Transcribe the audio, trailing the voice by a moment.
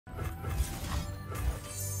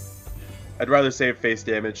I'd rather save face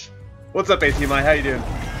damage. What's up, ATMI? How you doing?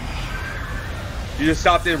 You just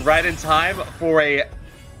stopped in right in time for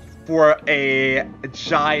a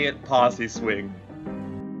giant posse swing.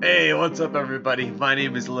 Hey, what's up everybody? My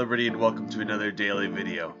name is Liberty and welcome to another daily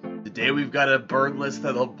video. Today we've got a burn list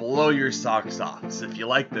that'll blow your socks off. So if you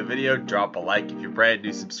like the video, drop a like. If you're brand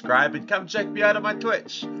new, subscribe and come check me out on my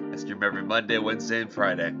Twitch. I stream every Monday, Wednesday, and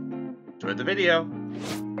Friday. Enjoy the video.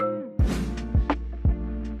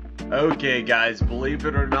 Okay guys, believe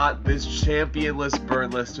it or not, this Championless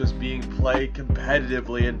burn list was being played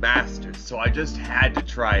competitively in Masters, so I just had to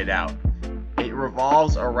try it out. It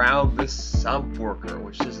revolves around the Sumpworker,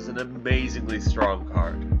 which this is an amazingly strong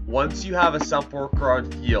card. Once you have a Sumpworker on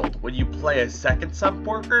field, when you play a second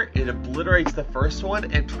Sumpworker, it obliterates the first one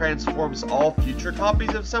and transforms all future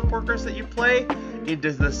copies of Sumpworkers that you play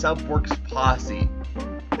into the Sumpworks posse.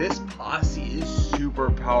 This posse is super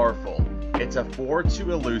powerful. It's a 4/2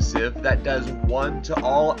 elusive that does 1 to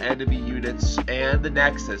all enemy units and the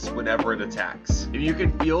Nexus whenever it attacks. If you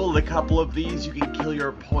can field a couple of these, you can kill your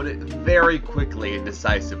opponent very quickly and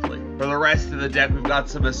decisively. For the rest of the deck, we've got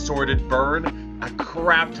some assorted burn, a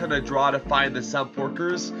crap ton of draw to find the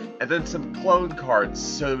Sumpworkers, and then some clone cards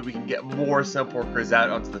so that we can get more Sumpworkers out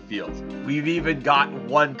onto the field. We've even got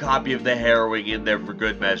 1 copy of the Harrowing in there for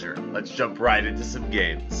good measure. Let's jump right into some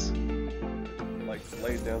games. Like,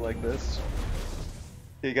 lay it down like this.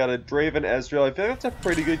 You got a Draven Ezreal. I feel like that's a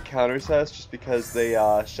pretty good counter test just because they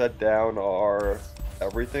shut down our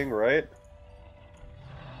everything, right?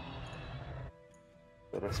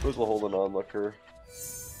 But I suppose we'll hold an onlooker.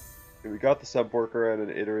 Okay, we got the Sumpworker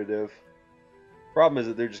and an iterative. Problem is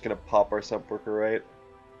that they're just gonna pop our Sumpworker, right?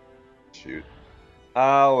 Shoot.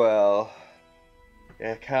 Ah well.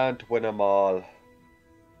 I can't win them all.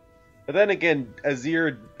 But then again,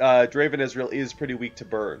 Azir, Draven Ezreal is pretty weak to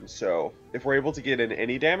burn, so if we're able to get in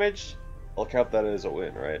any damage, I'll count that as a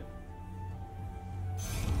win, right?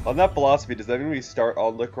 On that philosophy, does that mean we start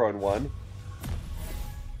onlooker on 1?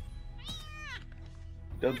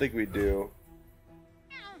 Don't think we do.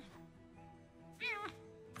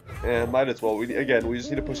 And might as well. We just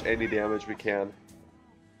need to push any damage we can.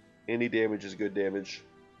 Any damage is good damage.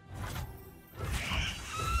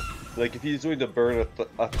 Like, if he's going to burn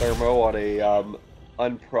a thermo on a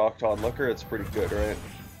unprocced onlooker, it's pretty good, right?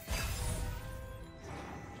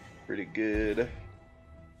 Pretty good.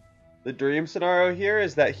 The dream scenario here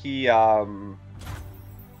is that he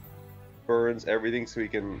burns everything so he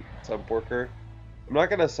can Sumpworker. I'm not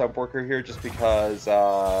gonna Sumpworker here just because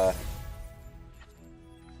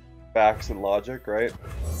facts and logic, right?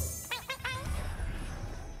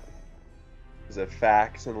 Is it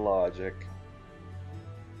facts and logic?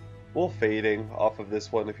 We'll fading off of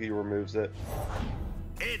this one if he removes it.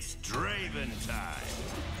 It's Draven time.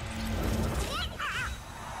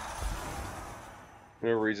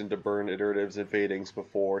 No reason to burn iteratives and fadings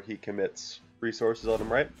before he commits resources on him,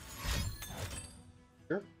 right?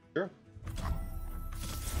 Sure, sure.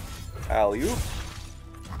 Alley-oop.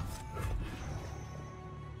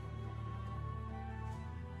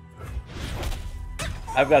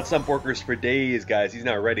 I've got Sumpworkers for days, guys. He's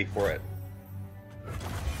not ready for it.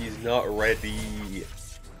 He's not ready.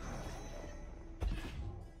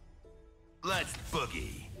 Let's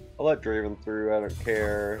boogie. I'll let Draven through, I don't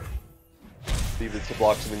care. Leave it to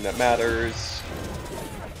block something that matters.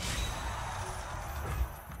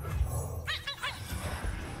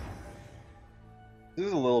 This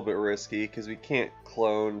is a little bit risky because we can't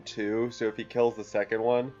clone 2, so if he kills the second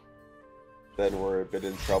one, then we're a bit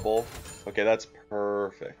in trouble. Okay, that's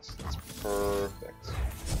perfect. That's perfect.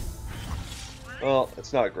 Well,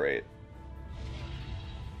 it's not great.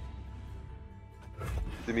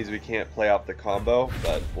 That means we can't play off the combo,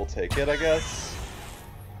 but we'll take it, I guess.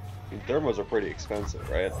 I mean, thermos are pretty expensive,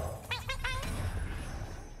 right?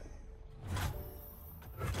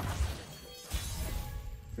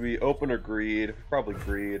 Do we open or greed? Probably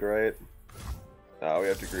greed, right? No, we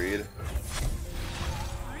have to greed.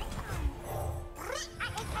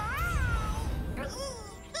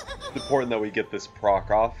 It's important that we get this proc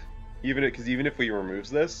off. Because even if we removes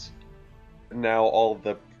this, now all of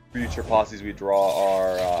the future posses we draw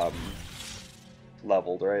are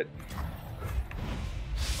leveled, right?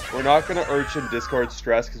 We're not going to Urchin Discord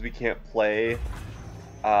Stress because we can't play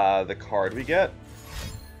the card we get.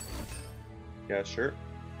 Yeah, sure.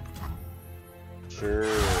 Sure.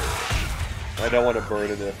 I don't want to burn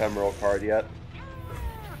an ephemeral card yet.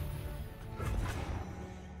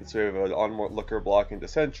 So we have an onlooker block into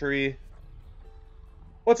Sentry.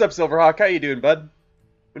 What's up, Silverhawk? How you doing, bud?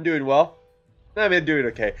 I'm doing well. I'm doing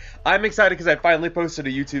okay. I'm excited because I finally posted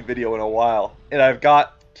a YouTube video in a while, and I've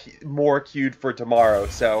got more queued for tomorrow,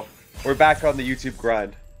 so We're back on the YouTube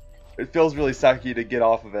grind. It feels really sucky to get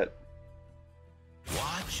off of it.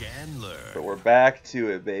 Watch and learn. But we're back to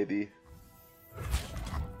it, baby.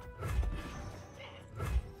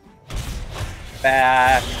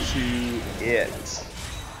 Back to it.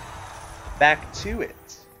 Back to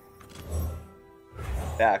it.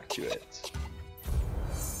 Back to it.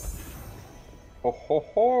 Ho ho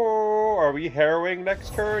ho! Are we harrowing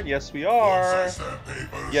next turn? Yes, we are.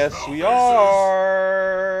 Yes, we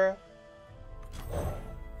are.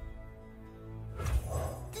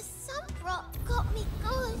 The Sumpwork got me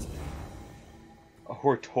good. Oh,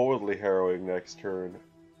 we're totally harrowing next turn.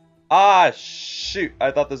 Ah, shoot! I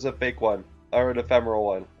thought this was a fake one. Or an ephemeral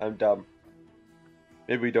one. I'm dumb.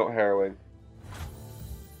 Maybe we don't harrowing.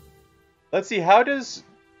 Let's see, how does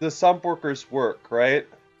the Sumpworkers work, right?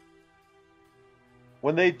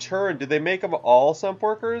 When they turn, do they make them all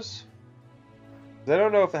Sumpworkers? I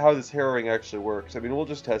don't know how this harrowing actually works. I mean, we'll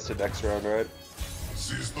just test it next round, right?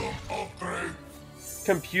 System upgrade.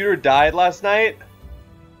 Computer died last night?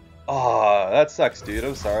 Ah, that sucks, dude.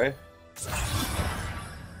 I'm sorry.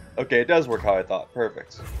 Okay, it does work how I thought.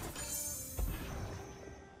 Perfect.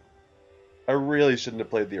 I really shouldn't have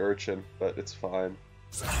played the Urchin, but it's fine.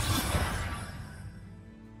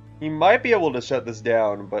 He might be able to shut this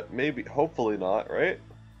down, but maybe, hopefully not, right?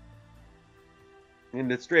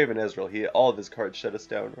 And it's Draven Ezreal. All of his cards shut us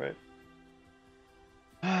down, right?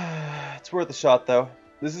 It's worth a shot, though.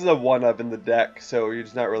 This is a 1-up in the deck, so you're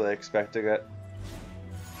just not really expecting it.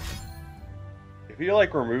 If you,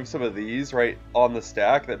 like, remove some of these right on the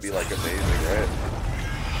stack, that'd be, like, amazing, right?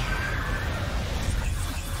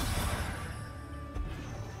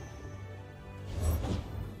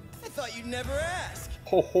 I thought you'd never ask.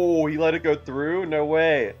 Ho ho, he let it go through? No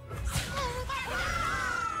way.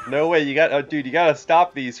 No way, you got, oh, dude, you gotta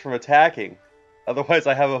stop these from attacking. Otherwise,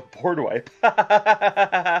 I have a board wipe.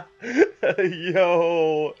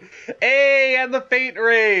 Yo. Hey, and the Feint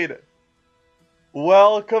Raid.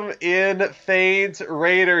 Welcome in, Feint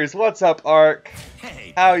Raiders. What's up, Ark?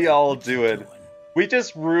 Hey, How y'all doing? We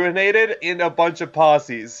just ruinated in a bunch of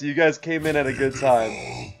posses. You guys came in at a good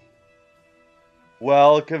time.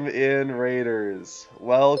 Welcome in, Raiders.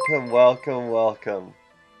 Welcome, welcome, welcome.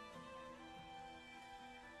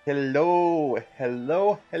 Hello,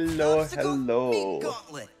 hello, hello, Obstacle, hello. big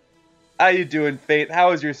gauntlet. How you doing, Fate?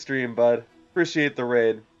 How was your stream, bud? Appreciate the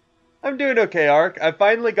raid. I'm doing okay, Ark. I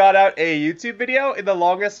finally got out a YouTube video in the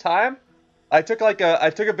longest time. I took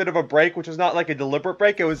a bit of a break, which was not like a deliberate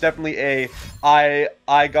break. It was definitely a I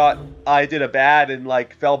did a bad and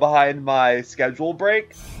like fell behind my schedule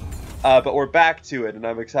break. But we're back to it, and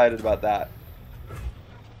I'm excited about that.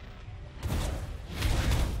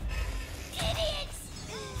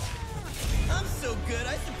 I'm so good,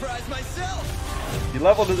 I surprised myself. You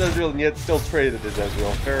leveled as Ezreal and yet still traded as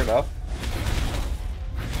Ezreal. Fair enough.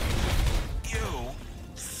 you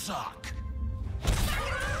suck.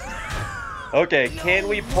 Okay, can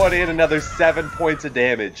we put in another 7 points of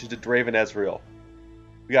damage to Draven Ezreal?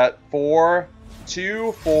 We got 4,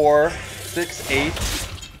 2, 4, 6, 8,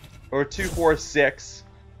 or 2, 4, 6.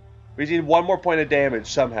 We need 1 more point of damage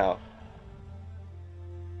somehow.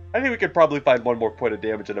 I think we could probably find 1 more point of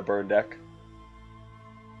damage in a burn deck.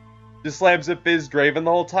 Just slams a Fizz Draven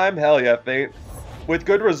the whole time? Hell yeah, Fate. With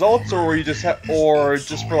good results, or were you just or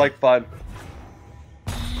just for like fun?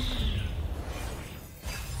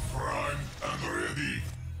 Prime and ready.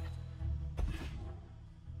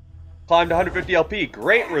 Climbed 150 LP.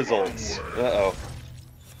 Great results. Uh-oh.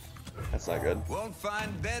 That's not good. Won't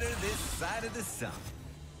find better this side of the sun.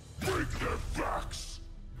 Break their backs.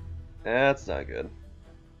 That's not good.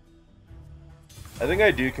 I think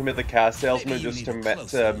I do commit the cast salesman just to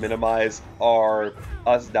minimize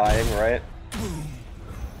us dying, right?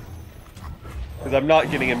 Because I'm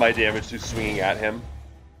not getting in my damage through swinging at him.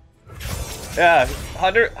 Yeah,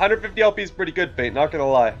 150 LP is pretty good, Fate, not gonna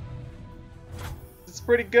lie. It's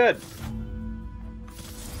pretty good.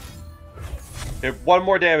 Okay, 1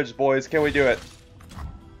 more damage, boys. Can we do it?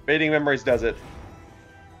 Fading Memories does it.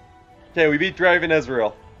 Okay, we beat Draven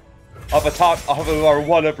Ezreal. Off of our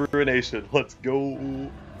 1-up ruination. Let's go.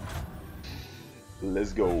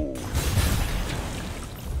 Let's go.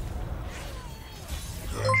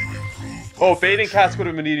 Oh, Fading Cast would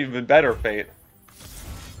have been even better, Fate.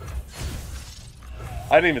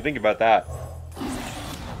 I didn't even think about that.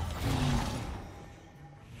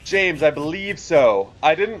 James, I believe so.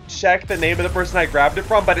 I didn't check the name of the person I grabbed it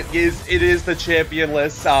from, but it is the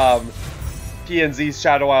Championless PNZ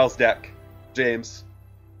Shadow Isles deck. James.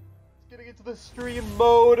 Getting into the stream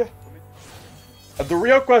mode. The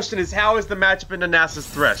real question is, how is the matchup into Nasus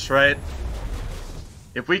Thresh, right?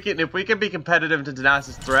 If we can be competitive to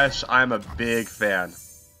Nasus Thresh, I'm a big fan.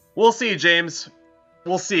 We'll see, James.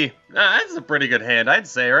 We'll see. That's a pretty good hand, I'd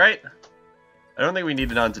say, right? I don't think we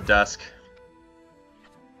need it on to Dusk.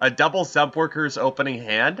 A double Sumpworkers opening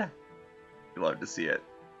hand? I'd love to see it.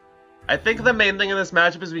 I think the main thing in this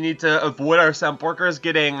matchup is we need to avoid our Sumpworkers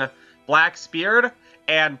getting Black Speared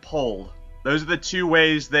and pulled. Those are the two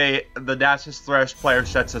ways the Nasus Thresh player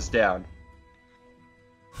shuts us down.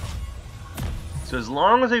 So as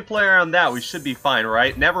long as we play around that, we should be fine,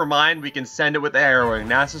 right? Never mind, we can send it with the harrowing.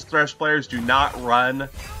 Nasus Thresh players do not run...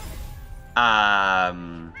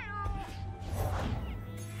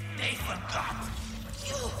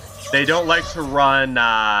 They don't like to run,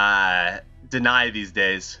 Deny these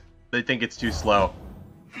days. They think it's too slow.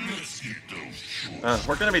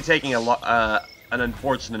 We're going to be taking an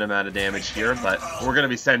unfortunate amount of damage here, but we're going to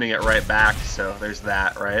be sending it right back, so there's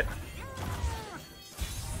that, right?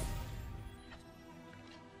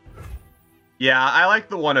 Yeah, I like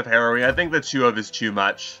the one of harrowing. I think the two of is too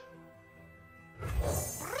much.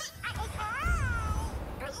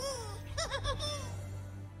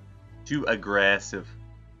 Too aggressive.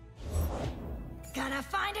 Gonna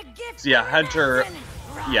find a gift. So yeah, Hunter.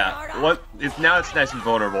 Yeah, now it's nice and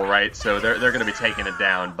vulnerable, right? So they're gonna be taking it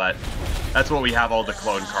down, but that's what we have all the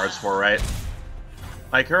clone cards for, right?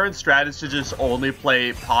 My current strat is to just only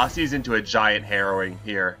play posses into a giant harrowing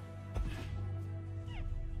here.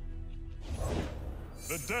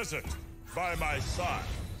 The desert by my side.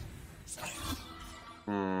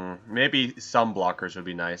 Maybe some blockers would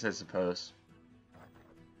be nice, I suppose.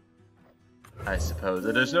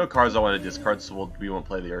 There's no cards I want to discard, so we won't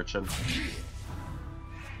play the Urchin.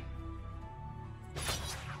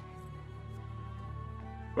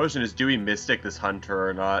 Question is, do we Mystic this Hunter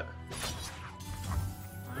or not?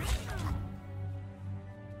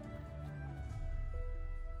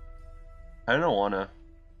 I don't wanna.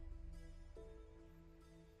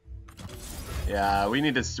 Yeah, we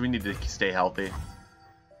need to stay healthy.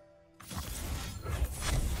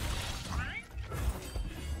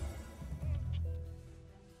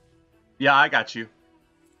 Yeah, I got you.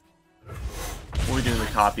 What are we doing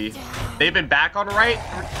with copy? They've been back on right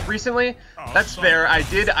recently? That's fair. I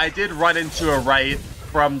did run into a right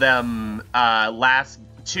from them last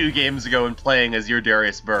 2 games ago in playing Azir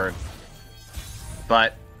Darius Burn.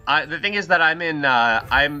 But the thing is that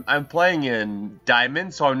I'm playing in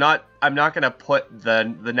Diamond, so I'm not gonna put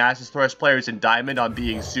the Nasus Thresh players in Diamond on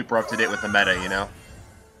being super up to date with the meta, you know?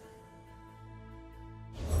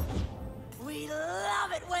 We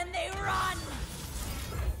love it when they run.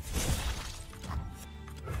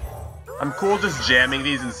 I'm cool just jamming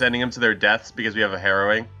these and sending them to their deaths because we have a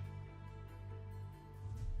harrowing.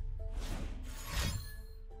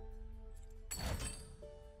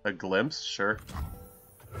 A glimpse, sure.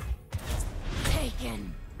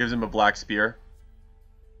 Taken. Gives him a black spear.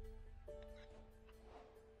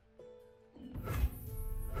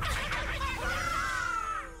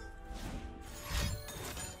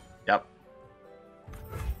 Yep.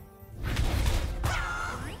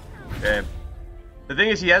 Okay. The thing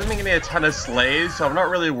is, he hasn't been getting a ton of slays, so I'm not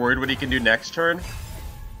really worried what he can do next turn.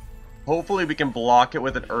 Hopefully we can block it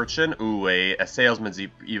with an Urchin. Ooh, a salesman's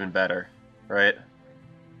even better, right?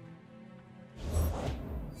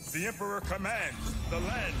 The Emperor commands, the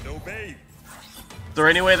land obeys. Is there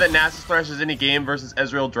any way that Nasus Thresh has any game versus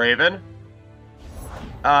Ezreal Draven?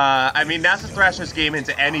 I mean, Nasus Thresh has game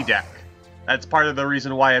into any deck. That's part of the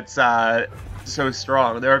reason why it's so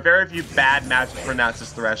strong. There are very few bad matches for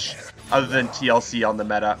Nasus Thresh, other than TLC on the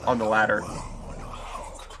meta, on the ladder.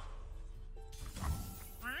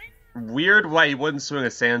 Weird why he wouldn't swing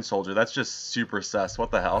a Sand Soldier. That's just super sus.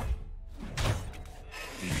 What the hell?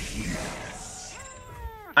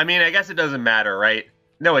 I mean, I guess it doesn't matter, right?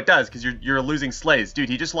 No, it does, because you're losing slays. Dude,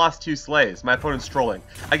 he just lost 2 slays. My opponent's trolling.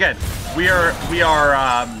 Again, we're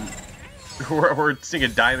seeing a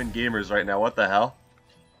Diamond Gamers right now. What the hell?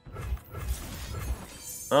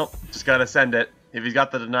 Oh, just gotta send it. If he's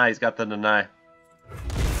got the deny, he's got the deny.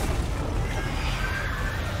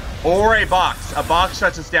 Or a box. A box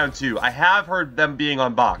shuts us down too. I have heard them being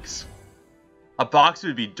on box. A box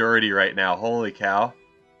would be dirty right now. Holy cow.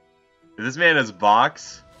 If this man has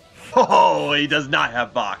box? Oh, he does not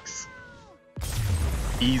have box.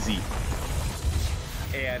 Easy.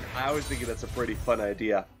 And I was thinking that's a pretty fun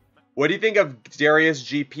idea. What do you think of Darius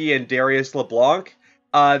GP and Darius LeBlanc?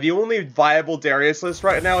 The only viable Darius list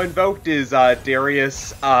right now invoked is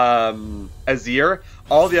Darius Azir.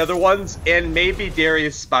 All the other ones, and maybe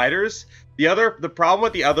Darius Spiders. The problem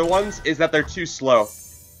with the other ones is that they're too slow.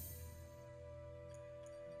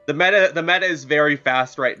 The meta is very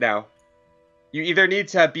fast right now. You either need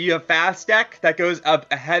to be a fast deck that goes up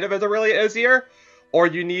ahead of Irelia Azir, or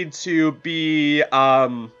you need to be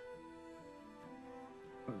good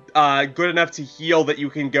enough to heal that you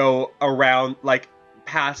can go around, like,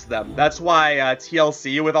 past them. That's why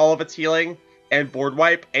TLC with all of its healing and board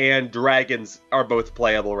wipe and dragons are both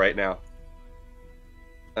playable right now.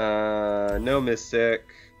 No Mystic.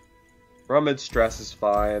 Rummage Stress is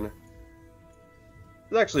fine.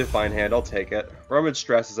 It's actually a fine hand, I'll take it. Rummage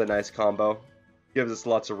Stress is a nice combo. Gives us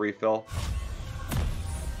lots of refill.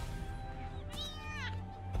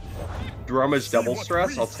 Rummage Double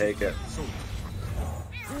Stress, I'll take it.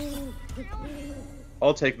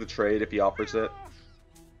 I'll take the trade if he offers it.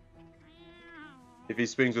 If he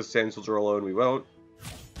swings with Sand Soldier alone, we won't.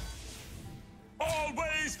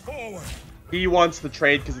 Always forward. He wants the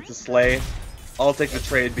trade because it's a slay. I'll take the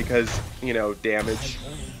trade because, you know, damage.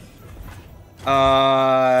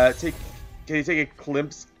 Can you take a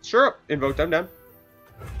glimpse? Sure, invoked, I'm done.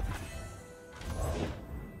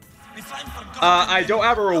 I don't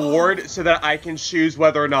have a reward so that I can choose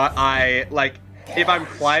whether or not I, like, if I'm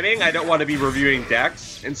climbing, I don't want to be reviewing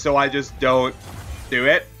decks, and so I just don't do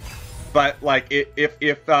it. But, like,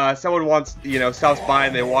 if someone wants, you know, stops by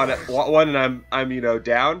and they want one and I'm, you know,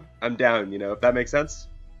 down, I'm down, you know, if that makes sense.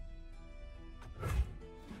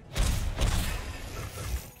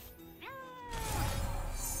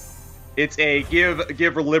 It's a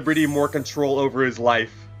give Liberty more control over his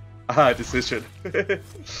life decision.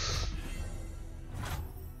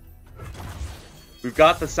 We've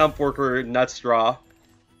got the Sumpworker Nutstraw.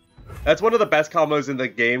 That's one of the best combos in the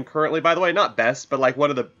game currently, by the way. Not best, but like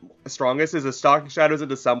one of the strongest is a Stalking Shadows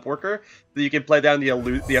into Sumpworker. So you can play down the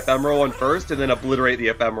ephemeral one first and then obliterate the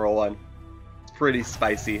ephemeral one. It's pretty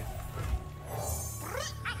spicy.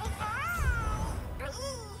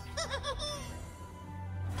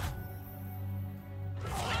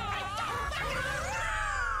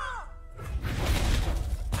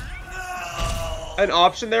 An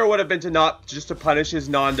option there would have been to punish his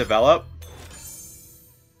non-develop.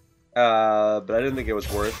 But I didn't think it was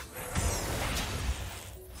worth.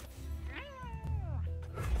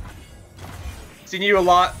 Seen you a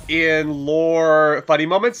lot in lore funny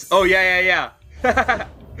moments. Oh yeah.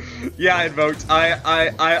 Yeah, invoked.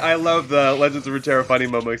 I love the Legends of Runeterra funny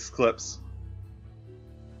moments clips.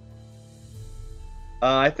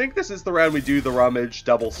 I think this is the round we do the Rummage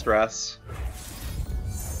Double Stress.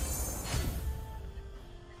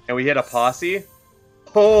 And we hit a posse.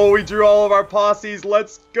 Oh, we drew all of our posses.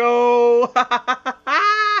 Let's go.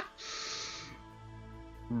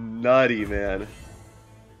 Nutty, man.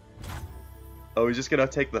 Oh, we're just gonna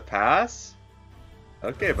take the pass?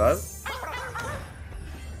 Okay, bud.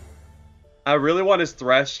 I really want his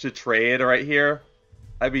Thresh to trade right here.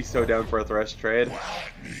 I'd be so down for a Thresh trade.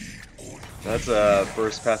 That's a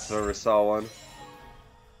burst pass if I ever saw one.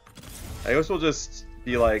 I guess we'll just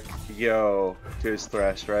be like, yo, to his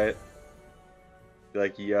Thresh, right? Be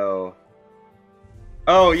like, yo.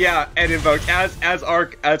 Oh yeah, and invoke as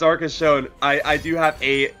Ark has shown, I do have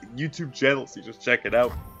a YouTube channel, so you just check it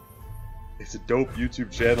out. It's a dope YouTube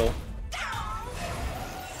channel.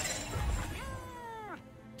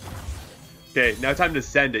 Okay, now time to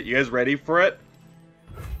send it. You guys ready for it?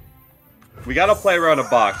 We gotta play around a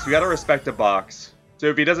box. We gotta respect a box. So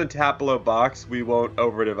if he doesn't tap below box, we won't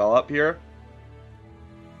overdevelop here.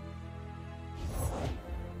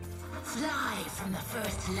 Fly from the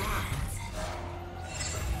first lands.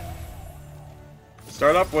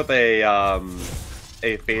 Start up with a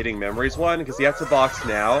Fading Memories one, because he has to box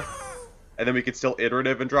now. And then we could still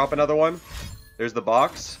iterative and drop another one. There's the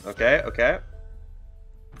box. Okay, okay.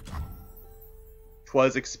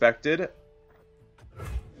 'Twas expected.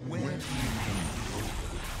 Is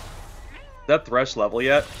that Thresh level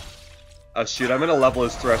yet? Oh shoot, I'm gonna level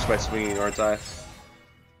his Thresh by swinging, aren't I?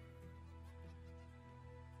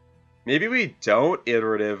 Maybe we don't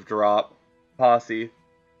iterative drop Posse.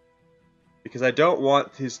 Because I don't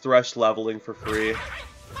want his Thresh leveling for free.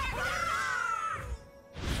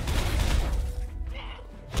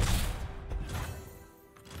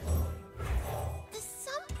 The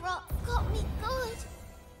Sumpwork got me good.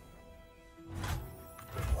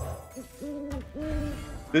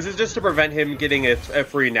 This is just to prevent him getting a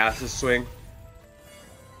free Nasus swing.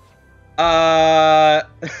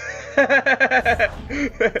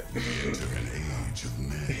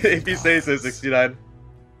 If he says so, 69.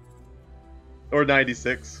 Or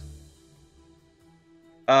 96.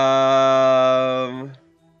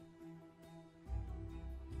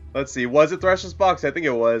 Let's see. Was it Thresh's box? I think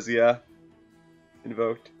it was, yeah.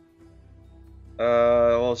 Invoked.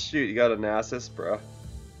 Well, shoot. You got a Nasus, bro.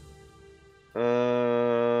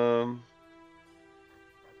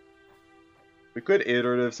 We could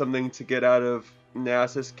iterative something to get out of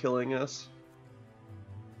Nasus killing us.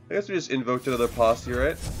 I guess we just invoked another posse,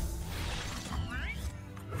 right?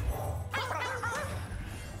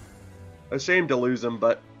 Ashamed to lose him,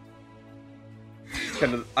 but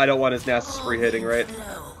kind of I don't want his Nasus free hitting, right?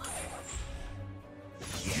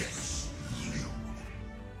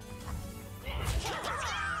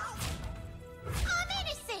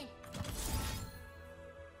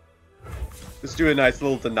 Let's do a nice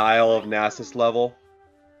little denial of Nasus level.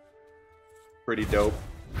 Pretty dope.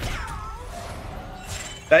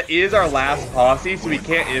 That is our last posse, so we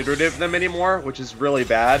can't iterative them anymore, which is really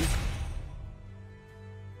bad.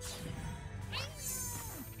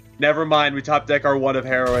 Never mind, we top deck our one of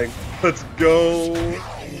harrowing. Let's go.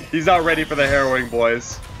 He's not ready for the harrowing,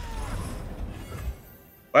 boys.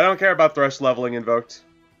 I don't care about Thresh leveling invoked.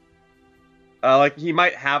 Like, he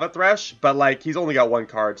might have a Thresh, but, like, he's only got one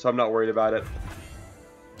card, so I'm not worried about it.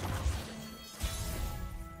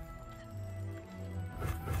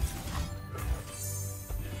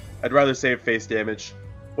 I'd rather save face damage.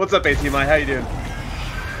 What's up, ATMI? How you doing?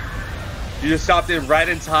 You just stopped in right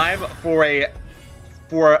in time for a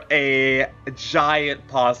giant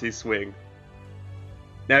posse swing.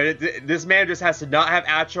 Now, this man just has to not have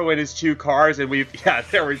Atro in his 2 cars, and we've... Yeah,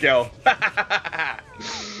 there we go.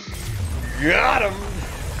 Got him!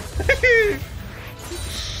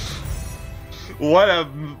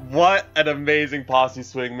 What an amazing posse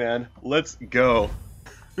swing, man. Let's go.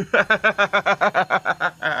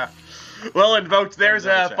 Well invoked, there's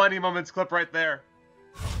a funny moments clip right there.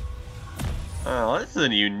 Oh, this is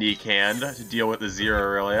a unique hand to deal with the Azir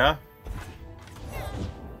Irelia.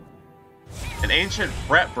 An ancient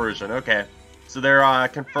fret version, okay. So they're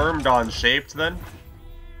confirmed on shaped then?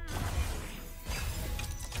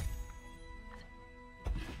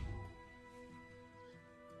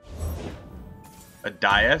 A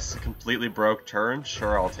Dias, completely broke turn?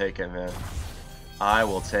 Sure, I'll take it, man. I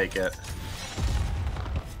will take it.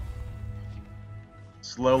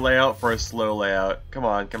 Slow layout for a slow layout. Come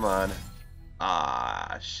on, come on.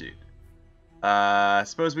 Ah, shoot.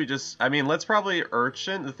 Suppose we just... I mean, let's probably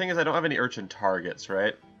Urchin. The thing is, I don't have any Urchin targets,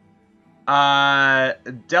 right?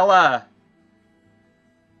 Della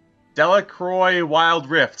Croy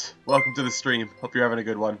Wild Rift. Welcome to the stream. Hope you're having a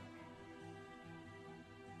good one.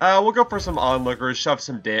 We'll go for some onlookers, shove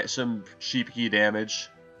some sheep key damage.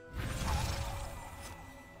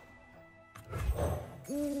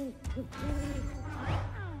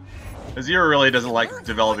 Azir really doesn't like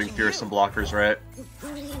developing fearsome blockers, right?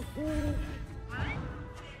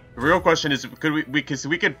 The real question is, could we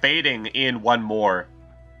could fading in one more,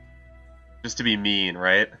 just to be mean,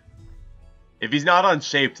 right? If he's not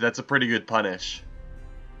unshaped, that's a pretty good punish.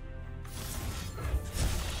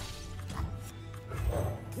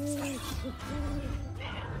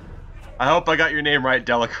 I hope I got your name right,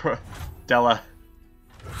 Della.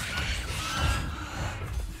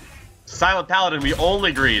 Silent Paladin, we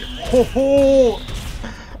only greed. Ho ho!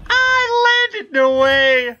 I landed, no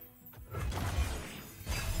way!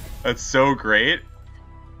 That's so great.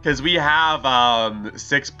 Because we have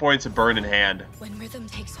 6 points of burn in hand. When rhythm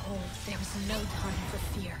takes hold, there is no time for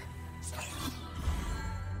fear.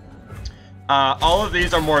 All of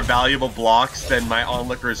these are more valuable blocks than my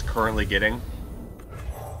onlooker is currently getting.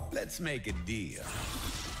 Let's make a deal.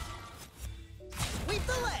 We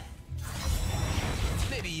fillet.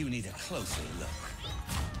 Maybe you need a closer look.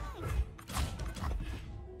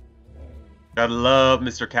 Gotta love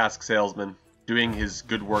Mr. Cask Salesman doing his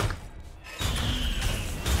good work.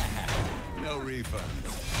 No refund.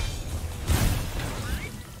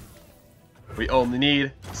 We only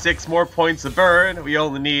need 6 more points of burn. We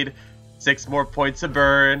only need 6 more points of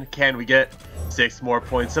burn. Can we get 6 more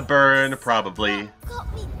points of burn? Probably.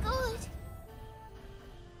 Got me good.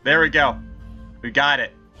 There we go. We got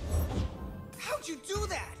it. How'd you do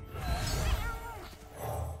that?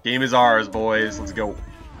 Game is ours, boys. Let's go.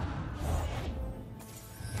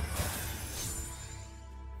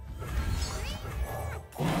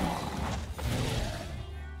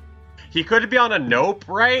 He could be on a nope,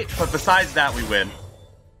 right? But besides that, we win.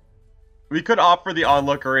 We could offer the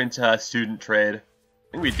onlooker into a student trade. I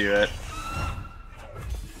think we do it.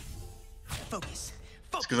 Focus.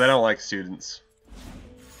 It's because I don't like students.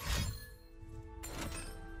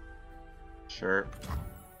 Sure.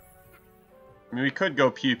 I mean, we could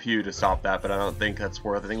go pew pew to stop that, but I don't think that's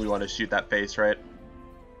worth it. I think we want to shoot that face, right?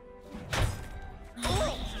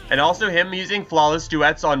 And also, him using flawless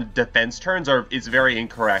duets on defense turns is very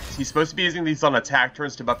incorrect. He's supposed to be using these on attack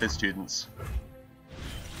turns to buff his students.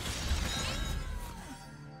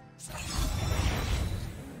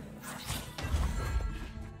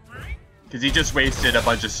 Because he just wasted a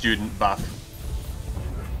bunch of student buff.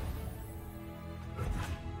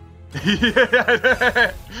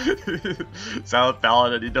 Silent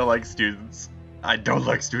Paladin, you don't like students. I don't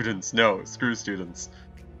like students. No, screw students.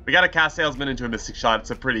 We gotta cast Salesman into a Mystic Shot.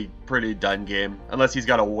 It's a pretty done game. Unless he's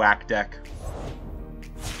got a whack deck.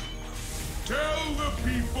 Tell the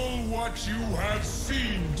people what you have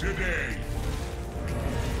seen today.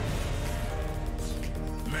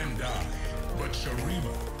 Men die, but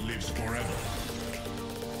Sharima lives forever.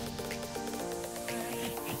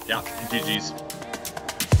 Yeah, GG's.